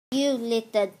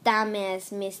little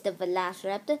dumbass, Mr.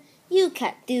 Velociraptor. You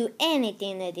can't do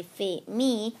anything to defeat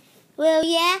me. Well,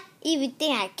 yeah, if you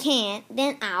think I can't,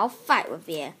 then I'll fight with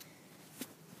you.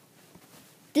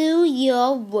 Do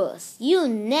your worst. You'll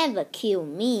never kill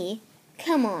me.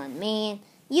 Come on, man.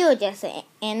 You're just an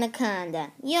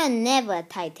anaconda. You're never a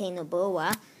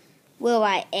titanoboa. Well,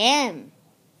 I am.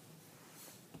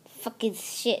 Fucking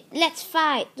shit. Let's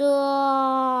fight.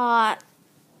 Oh,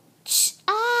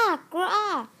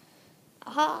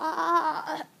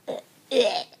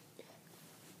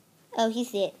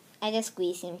 he's dead. I just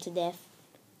squeezed him to death.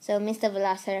 So Mr.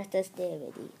 Velociraptor's dead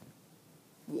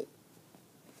already.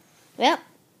 Well,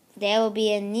 there will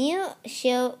be a new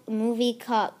movie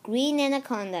called Green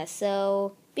Anaconda,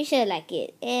 so be sure to like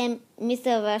it. And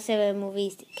Mr. Velociraptor movie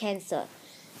is cancelled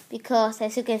because,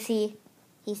 as you can see,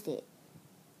 he's dead.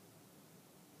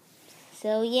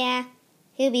 So yeah,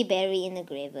 he'll be buried in the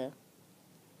grave.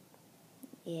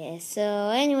 Yeah, so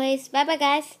anyways, bye bye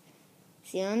guys.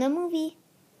 See you on the movie.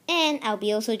 And I'll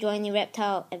be also joining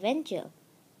Reptile Adventure.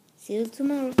 See you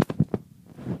tomorrow.